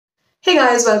Hey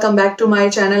guys, welcome back to my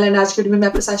channel. And आज की video में मैं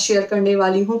आपके साथ शेयर करने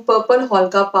वाली हूँ पर्पल हॉल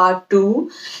का पार्ट 2।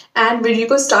 एंड वीडियो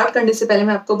को स्टार्ट करने से पहले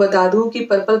मैं आपको बता दूं कि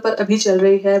पर्पल पर अभी चल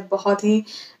रही है बहुत ही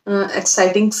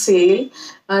एक्साइटिंग सेल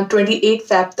 28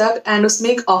 फेब तक। एंड उसमें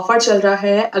एक ऑफर चल रहा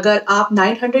है, अगर आप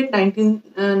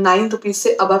 999 रुपीज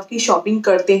से अबव की शॉपिंग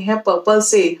करते हैं पर्पल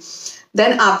से,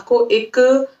 देन आपको एक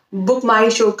बुक माई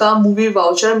शो का मूवी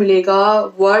वाउचर मिलेगा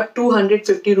वर्थ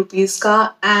 250 रुपीज़ का।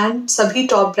 एंड सभी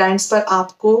टॉप ब्रांड्स पर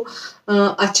आपको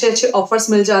अच्छे अच्छे ऑफर्स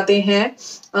मिल जाते हैं।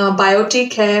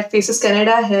 बायोटिक है, फेसेस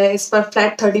कनाडा है, इस पर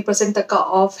फ्लैट 30% तक का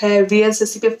ऑफ है।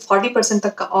 VLCC पे 40%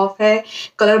 तक का ऑफ है।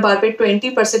 कलर बार पे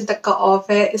 20% तक का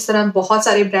ऑफ है। इस तरह बहुत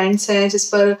सारे ब्रांड्स हैं जिस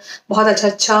पर बहुत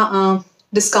अच्छा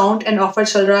डिस्काउंट एंड ऑफर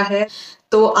चल रहा है।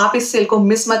 तो आप इस सेल को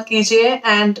मिस मत कीजिए।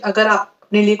 एंड अगर आप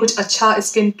अपने लिए कुछ अच्छा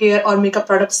स्किन केयर और मेकअप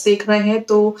प्रोडक्ट्स देख रहे हैं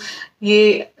तो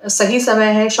ये सही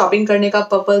समय है शॉपिंग करने का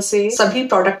पर्पल से। सभी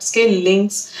प्रोडक्ट्स के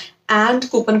लिंक्स एंड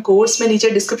कूपन कोड्स मैं नीचे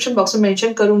डिस्क्रिप्शन बॉक्स में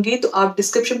मेंशन करूंगी, तो आप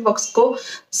डिस्क्रिप्शन बॉक्स को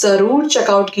जरूर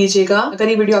चेकआउट कीजिएगा। अगर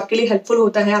ये वीडियो आपके लिए हेल्पफुल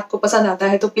होता है, आपको पसंद आता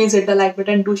है, तो please hit the like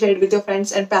button, do share with your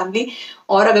friends and family.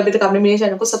 और अगर अभी तक आपने मेरे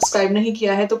चैनल को सब्सक्राइब नहीं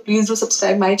किया है तो please do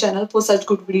subscribe my channel for such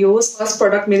good videos. First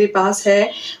product मेरे पास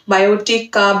है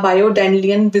बायोटिक का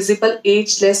बायोडेंड्लियन visible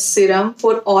ageless serum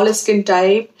for all skin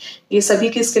type. ये सभी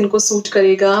की स्किन को सूट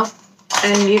करेगा।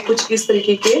 एंड ये कुछ इस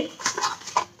तरीके के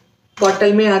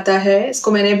बॉटल में आता है।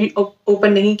 इसको मैंने अभी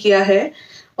ओपन नहीं किया है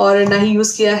और ना ही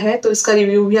यूज़ किया है, तो इसका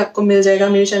रिव्यू भी आपको मिल जाएगा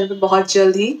मेरे चैनल पे बहुत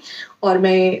जल्द ही। और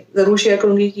मैं ज़रूर शेयर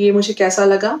करूँगी कि ये मुझे कैसा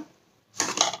लगा।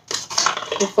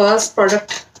 तो first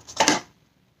product,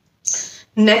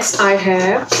 next I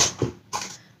have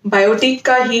biotic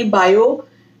का ही bio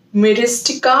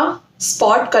Myristica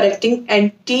spot correcting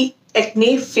anti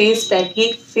acne face pack.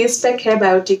 ये फेस पैक है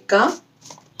बायोटिक का।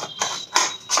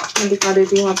 मैं दिखा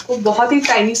देती हूँ आपको। बहुत ही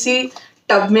टाइनी सी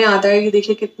टब में आता है। ये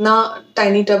देखिए कितना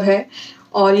टाइनी टब है।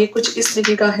 और ये कुछ इस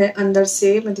तरीके का है अंदर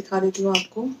से। मैं दिखा देती हूँ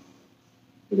आपको।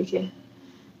 ये देखिए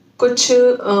कुछ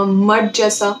मड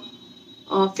जैसा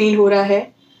फील हो रहा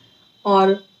है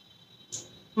और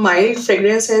माइल्ड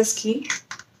फ्रेग्रेंस है इसकी।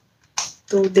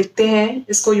 तो देखते हैं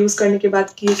इसको यूज करने के बाद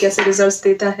कि ये कैसे रिजल्ट्स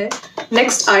देता है।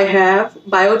 Next I have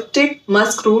biotic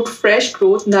Musk root fresh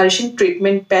growth nourishing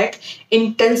treatment pack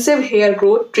intensive hair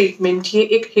growth treatment. ये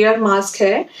एक हेयर मास्क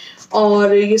है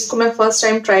और इसको मैं फर्स्ट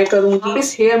टाइम ट्राई करूंगी।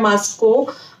 इस हेयर मास्क को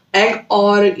एग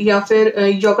और या फिर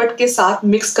योगर्ट के साथ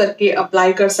मिक्स करके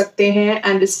अप्लाई कर सकते हैं।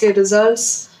 एंड इसके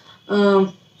रिजल्ट्स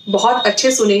बहुत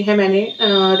अच्छे सुने हैं मैंने।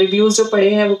 रिव्यूज जो पढ़े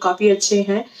हैं वो काफ़ी अच्छे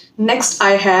हैं। Next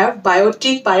I have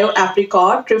biotic bio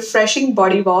apricot refreshing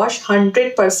body wash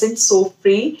 100% soap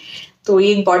free. तो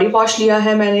ये एक बॉडी वॉश लिया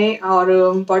है मैंने और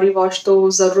बॉडी वॉश तो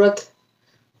ज़रूरत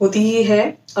होती ही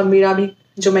है। और मेरा भी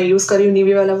जो मैं यूज़ कर रही हूँ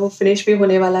नीवी वाला वो फिनिश भी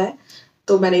होने वाला है,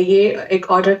 तो मैंने ये एक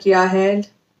ऑर्डर किया है।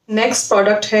 नेक्स्ट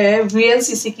प्रोडक्ट है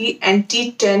VLCC की एंटी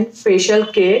टैन फेशियल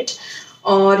किट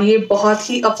और ये बहुत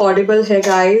ही अफोर्डेबल है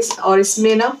गाइस। और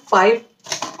इसमें ना 5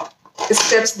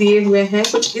 स्टेप्स दिए हुए हैं।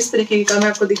 कुछ इस तरीके का मैं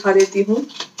आपको दिखा देती हूँ।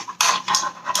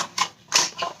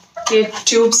 ये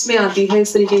ट्यूब्स में आती है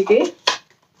इस तरीके के,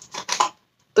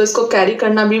 तो इसको कैरी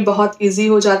करना भी बहुत इजी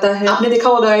हो जाता है। आपने देखा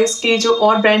होगा गाइस कि जो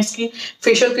और ब्रांड्स की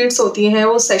फेशियल किट्स होती हैं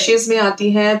वो सैशेज में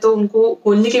आती हैं, तो उनको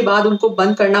खोलने के बाद उनको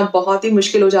बंद करना बहुत ही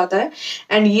मुश्किल हो जाता है।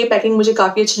 एंड ये पैकिंग मुझे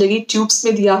काफ़ी अच्छी लगी। ट्यूब्स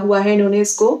में दिया हुआ है इन्होंने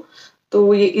इसको,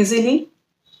 तो ये इजीली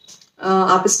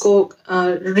आप इसको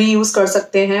रीयूज कर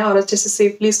सकते हैं और अच्छे से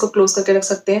सेफली इसको क्लोज करके रख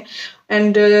सकते हैं।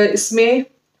 एंड इसमें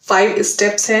 5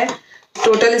 स्टेप्स हैं।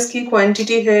 टोटल इसकी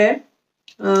क्वांटिटी है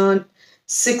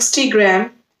 60 ग्राम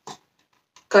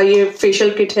का ये फेशियल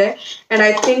किट है। एंड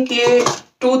आई थिंक ये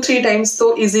 2-3 टाइम्स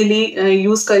तो इजीली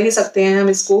यूज कर ही सकते हैं हम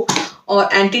इसको। और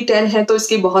एंटी टैन है तो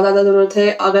इसकी बहुत ज़्यादा ज़रूरत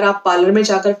है। अगर आप पार्लर में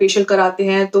जाकर फेशियल कराते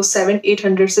हैं तो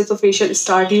 700-800 से तो फेशियल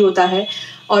स्टार्ट ही होता है।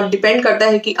 और डिपेंड करता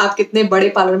है कि आप कितने बड़े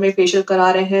पार्लर में फेशियल करा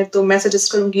रहे हैं। तो मैं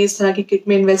सजेस्ट करूँगी इस तरह की किट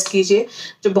में इन्वेस्ट कीजिए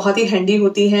जो बहुत ही हैंडी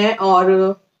होती हैं और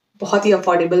बहुत ही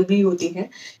अफोर्डेबल भी होती हैं।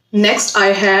 Next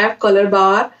I have colour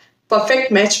bar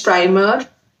perfect match primer.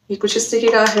 ये कुछ इस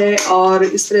तरीके का है और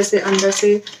इस तरह से अंदर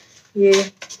से ये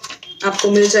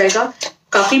आपको मिल जाएगा।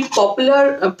 काफ़ी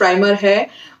पॉपुलर प्राइमर है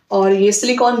और ये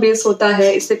सिलिकॉन बेस होता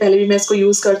है। इससे पहले भी मैं इसको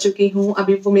यूज़ कर चुकी हूँ।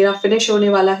 अभी वो मेरा फिनिश होने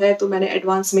वाला है तो मैंने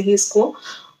एडवांस में ही इसको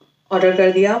ऑर्डर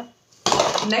कर दिया।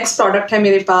 नेक्स्ट प्रोडक्ट है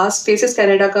मेरे पास फेसेस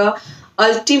कनाडा का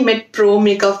अल्टीमेट प्रो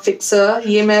मेकअप फिक्सर।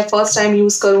 ये मैं फर्स्ट टाइम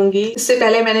यूज़ करूँगी। इससे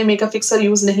पहले मैंने मेकअप फिक्सर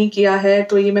यूज़ नहीं किया है,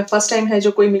 तो ये मैं फर्स्ट टाइम है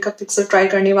जो कोई मेकअप फिक्सर ट्राई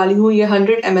करने वाली हूँ। ये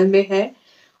 100 ml में है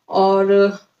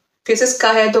और फेसेस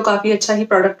का है तो काफ़ी अच्छा ही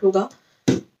प्रोडक्ट होगा,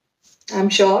 आई एम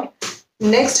श्योर।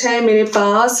 नेक्स्ट है मेरे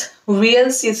पास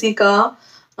VLCC का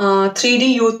 3D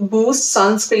youth boost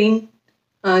sunscreen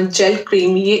gel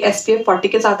cream, ये SPF 40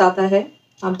 के साथ आता है,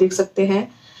 आप देख सकते हैं।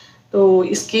 तो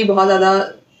इसकी बहुत ज़्यादा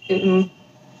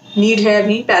नीड है,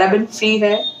 अभी पैराबेन फ्री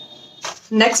है।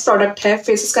 नेक्स्ट प्रोडक्ट है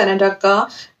फेसेस कनाडा का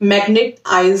मैग्नेट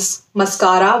आइज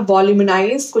मस्कारा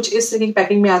वॉल्यूमिनाइज, कुछ इस तरीके की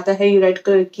पैकिंग में आता है, ये रेड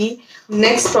कलर की।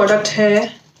 नेक्स्ट प्रोडक्ट है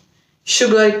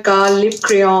शुगर का लिप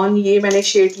क्रेयॉन, ये मैंने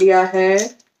शेड लिया है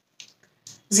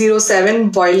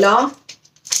 07 वॉइला।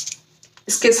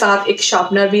 इसके साथ एक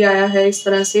शार्पनर भी आया है इस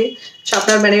तरह से।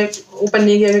 शार्पनर मैंने ओपन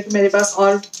नहीं किया क्योंकि मेरे पास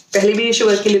और पहले भी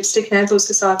शुगर की लिपस्टिक हैं, तो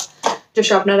उसके साथ जो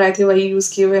शार्पनर आए थे वही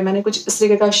यूज़ किए हुए मैंने। कुछ इस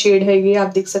तरीके का शेड है, ये आप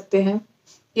देख सकते हैं।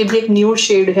 ये भी एक न्यू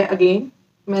शेड है। अगेन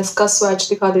मैं इसका स्वैच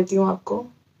दिखा देती हूँ आपको।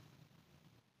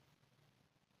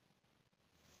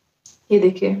 ये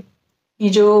देखिए, ये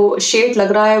जो शेड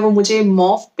लग रहा है वो मुझे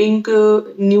मॉफ पिंक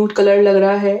न्यूड कलर लग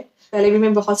रहा है। पहले भी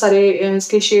मैं बहुत सारे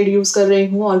इसके शेड यूज़ कर रही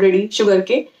हूँ ऑलरेडी शुगर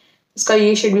के। इसका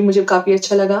ये शेड भी मुझे काफ़ी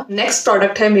अच्छा लगा। नेक्स्ट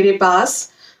प्रोडक्ट है मेरे पास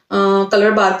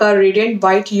कलर बार का radiant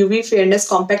white UV fairness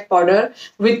compact powder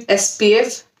with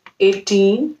SPF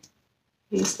 18,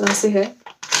 इस तरह से है।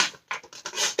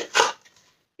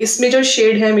 इसमें जो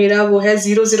शेड है मेरा वो है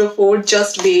 004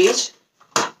 जस्ट बेज,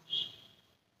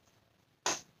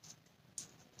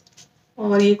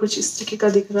 और ये कुछ इस तरीके का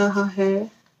दिख रहा है।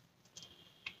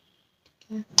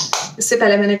 इससे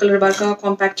पहले मैंने कलर बार का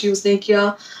कॉम्पैक्ट यूज़ नहीं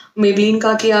किया, मेबलिन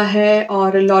का किया है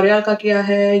और लॉरियल का किया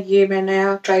है। ये मैं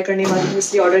नया ट्राई करने वाली हूँ,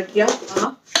 इसलिए ऑर्डर किया।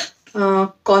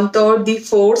 Contour the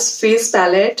force face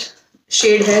palette,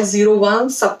 shade है 01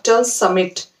 सब्टल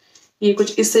समिट। ये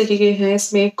कुछ इस तरीके के हैं।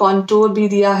 इसमें कॉन्टोर भी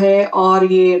दिया है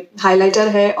और ये हाइलाइटर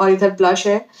है और इधर ब्लश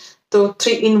है, तो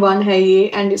 3 in 1 है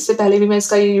ये। एंड इससे पहले भी मैं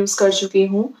इसका ये यूज़ कर चुकी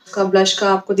हूँ। इसका ब्लश का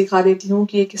आपको दिखा देती हूँ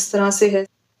कि ये किस तरह से है।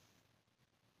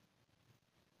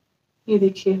 ये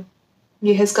देखिए,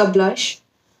 ये है इसका ब्लश,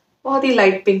 बहुत ही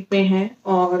लाइट पिंक में है।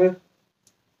 और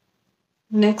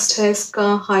नेक्स्ट है इसका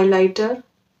हाइलाइटर,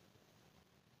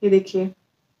 ये देखिए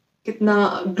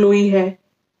कितना ग्लोई है।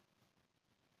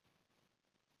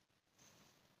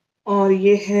 और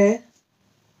ये है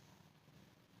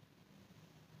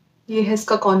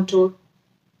इसका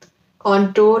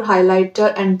कॉन्टोर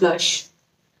हाइलाइटर एंड ब्लश।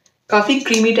 काफ़ी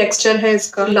क्रीमी टेक्सचर है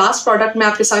इसका। लास्ट प्रोडक्ट मैं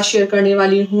आपके साथ शेयर करने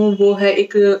वाली हूँ वो है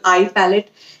एक आई पैलेट।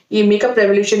 ये मेकअप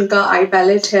रेवोल्यूशन का आई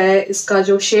पैलेट है। इसका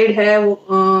जो शेड है वो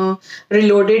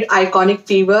रिलोडेड आइकॉनिक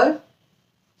फीवर,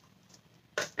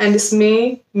 एंड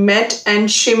इसमें मैट एंड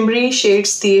शिमरी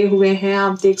शेड्स दिए हुए हैं,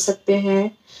 आप देख सकते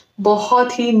हैं।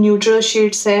 बहुत ही न्यूट्रल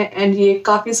शेड्स हैं एंड ये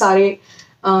काफ़ी सारे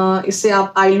इससे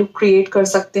आप आई लुक क्रिएट कर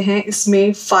सकते हैं।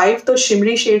 इसमें 5 तो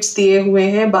शिमरी शेड्स दिए हुए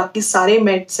हैं, बाकी सारे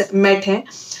मैट हैं।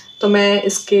 तो मैं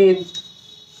इसके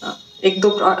एक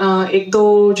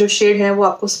दो जो शेड हैं वो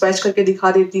आपको स्पैच करके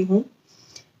दिखा देती हूँ।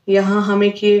 यहाँ हम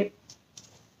एक ये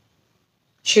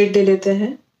शेड दे लेते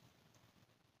हैं।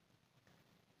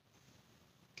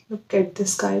 लुक एट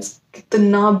दिस गाइस,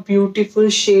 कितना ब्यूटीफुल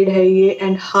शेड है ये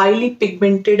एंड हाईली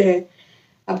पिगमेंटेड है।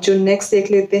 अब जो नेक्स्ट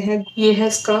देख लेते हैं, ये है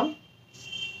इसका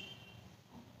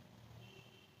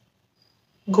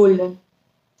गोल्डन।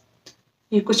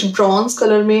 ये कुछ ब्रॉन्ज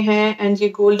कलर में है एंड ये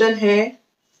गोल्डन है।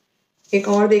 एक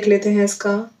और देख लेते हैं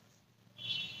इसका,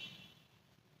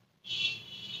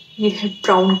 ये है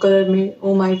ब्राउन कलर में।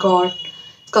 ओ माय गॉड,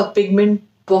 इसका पिगमेंट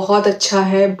बहुत अच्छा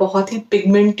है, बहुत ही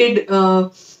पिगमेंटेड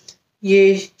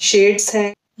ये शेड्स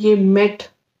हैं। ये मैट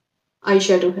आई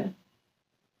शेडो है,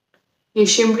 ये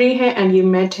शिमरी है एंड ये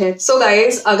मैट है। सो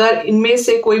गाइज, अगर इनमें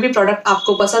से कोई भी प्रोडक्ट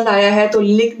आपको पसंद आया है तो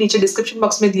लिंक नीचे डिस्क्रिप्शन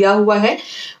बॉक्स में दिया हुआ है,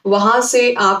 वहां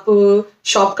से आप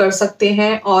शॉप कर सकते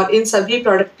हैं। और इन सभी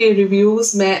प्रोडक्ट के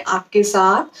रिव्यूज मैं आपके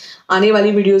साथ आने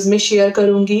वाली वीडियोस में शेयर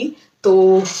करूंगी,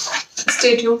 तो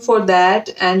stay tuned for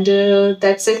that. And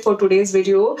that's it for today's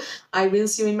video. I will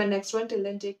see you in my next one. Till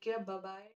then, take care. Bye bye.